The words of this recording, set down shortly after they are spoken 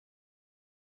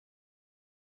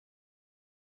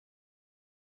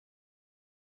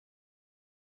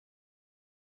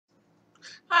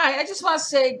Hi, I just want to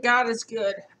say God is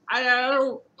good. I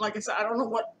don't, like I said, I don't know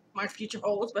what my future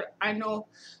holds, but I know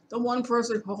the one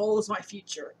person who holds my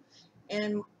future,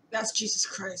 and that's Jesus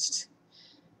Christ.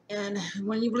 And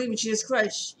when you believe in Jesus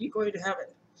Christ, you go to heaven.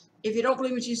 If you don't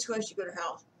believe in Jesus Christ, you go to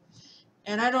hell.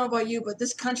 And I don't know about you, but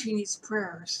this country needs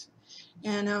prayers.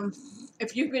 And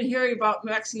if you've been hearing about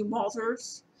Maxine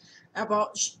Walters,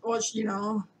 about what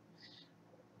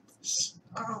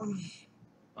um,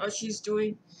 what she's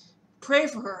doing, pray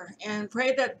for her and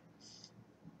pray that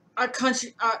our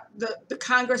country, the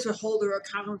Congress would hold her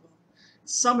accountable.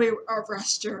 Somebody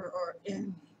arrest her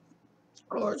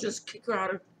or just kick her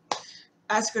out of,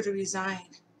 ask her to resign.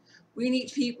 We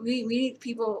need people. We need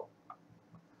people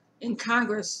in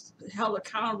Congress held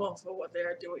accountable for what they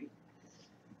are doing.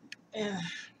 And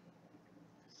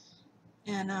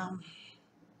and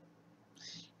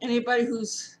anybody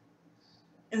who's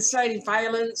inciting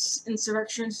violence,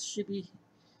 insurrections should be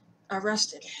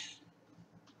arrested.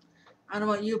 I don't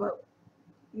know about you, but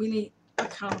we need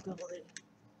accountability.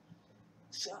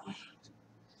 So,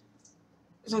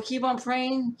 so keep on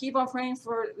praying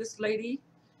for this lady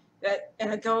that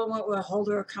and the government will hold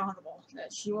her accountable.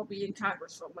 That she won't be in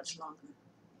Congress for much longer.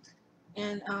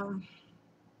 And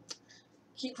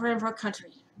keep praying for our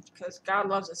country because God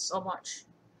loves us so much,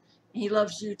 and He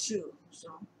loves you too. So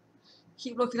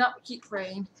keep looking up, keep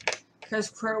praying,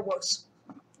 because prayer works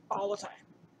all the time.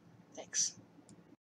 Thanks.